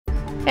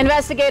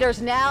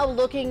Investigators now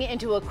looking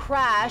into a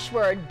crash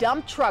where a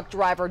dump truck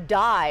driver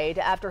died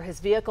after his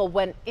vehicle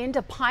went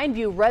into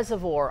Pineview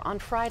Reservoir on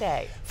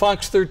Friday.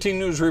 Fox 13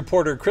 News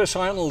reporter Chris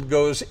Arnold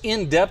goes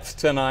in depth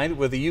tonight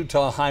with the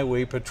Utah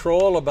Highway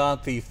Patrol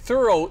about the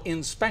thorough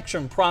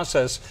inspection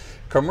process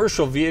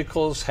commercial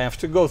vehicles have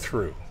to go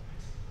through.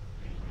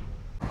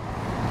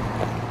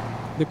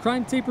 The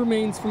crime tape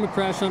remains from a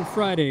crash on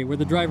Friday where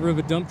the driver of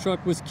a dump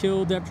truck was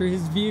killed after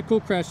his vehicle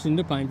crashed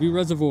into Pineview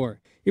Reservoir.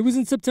 It was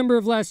in September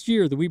of last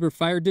year. The Weber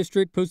Fire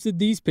District posted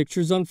these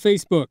pictures on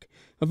Facebook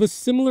of a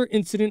similar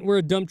incident where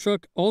a dump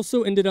truck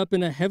also ended up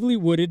in a heavily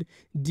wooded,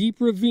 deep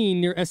ravine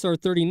near SR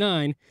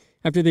 39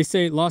 after they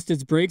say it lost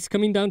its brakes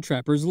coming down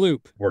Trapper's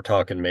Loop. We're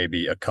talking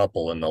maybe a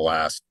couple in the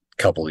last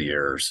couple of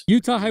years.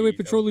 Utah Highway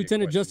Patrol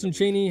Lieutenant Justin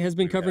Cheney has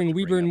been covering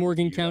Weber and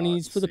Morgan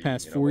counties for the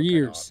past 4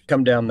 years.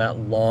 Come down that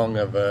long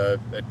of a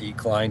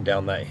decline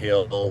down that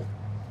hill,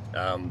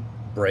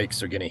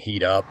 brakes are going to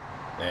heat up.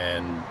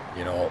 And,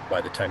 by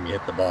the time you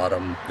hit the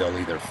bottom, they'll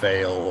either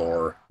fail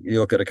or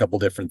you look at a couple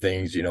different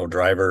things,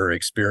 driver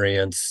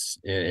experience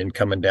in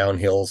coming down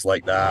hills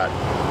like that.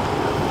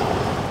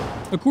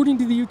 According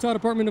to the Utah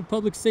Department of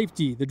Public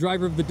Safety, the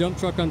driver of the dump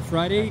truck on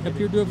Friday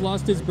appeared to have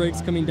lost his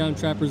brakes coming down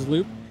Trapper's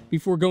Loop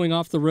before going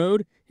off the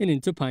road and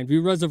into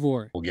Pineview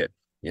Reservoir. We'll get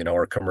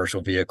our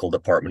commercial vehicle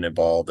department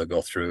involved. They'll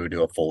go through,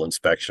 do a full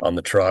inspection on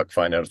the truck,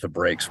 find out if the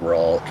brakes were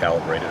all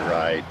calibrated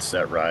right,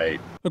 set right.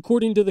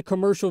 According to the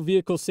Commercial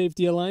Vehicle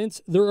Safety Alliance,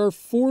 there are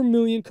 4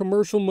 million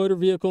commercial motor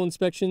vehicle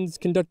inspections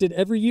conducted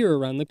every year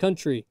around the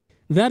country.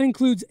 That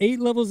includes 8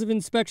 levels of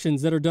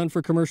inspections that are done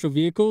for commercial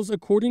vehicles,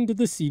 according to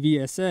the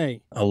CVSA.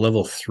 A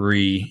level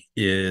 3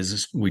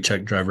 is we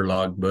check driver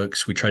log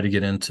books. We try to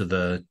get into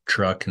the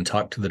truck and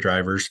talk to the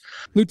drivers.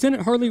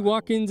 Lieutenant Harley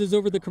Watkins is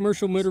over the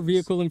Commercial Motor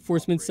Vehicle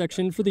Enforcement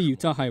Section for the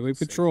Utah Highway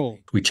Patrol.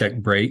 We check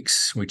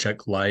brakes, we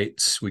check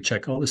lights, we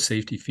check all the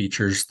safety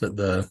features that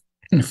the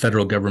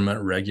federal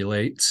government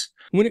regulates.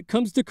 When it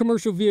comes to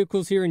commercial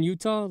vehicles here in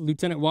Utah,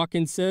 Lieutenant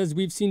Watkins says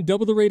we've seen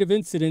double the rate of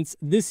incidents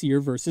this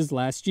year versus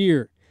last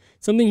year.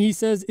 Something he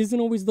says isn't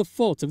always the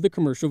fault of the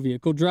commercial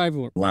vehicle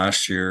driver.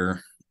 Last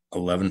year,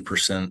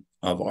 11%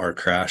 of our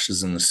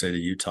crashes in the state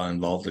of Utah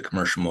involved a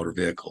commercial motor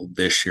vehicle.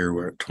 This year,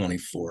 we're at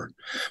 24.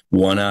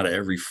 1 out of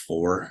every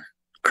 4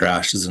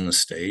 crashes in the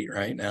state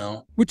right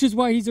now. Which is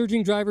why he's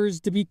urging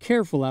drivers to be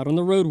careful out on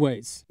the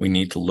roadways. We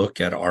need to look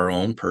at our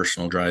own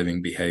personal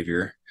driving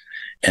behavior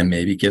and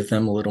maybe give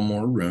them a little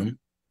more room.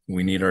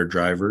 We need our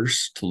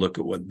drivers to look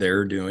at what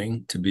they're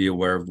doing, to be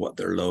aware of what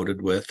they're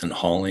loaded with and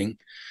hauling,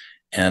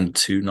 and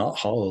to not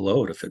haul a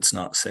load if it's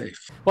not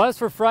safe. Well, as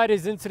for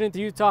Friday's incident,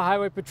 the Utah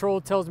Highway Patrol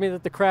tells me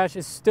that the crash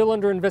is still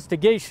under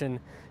investigation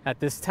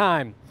at this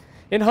time.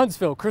 In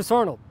Huntsville, Chris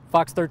Arnold,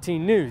 Fox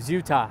 13 News,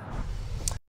 Utah.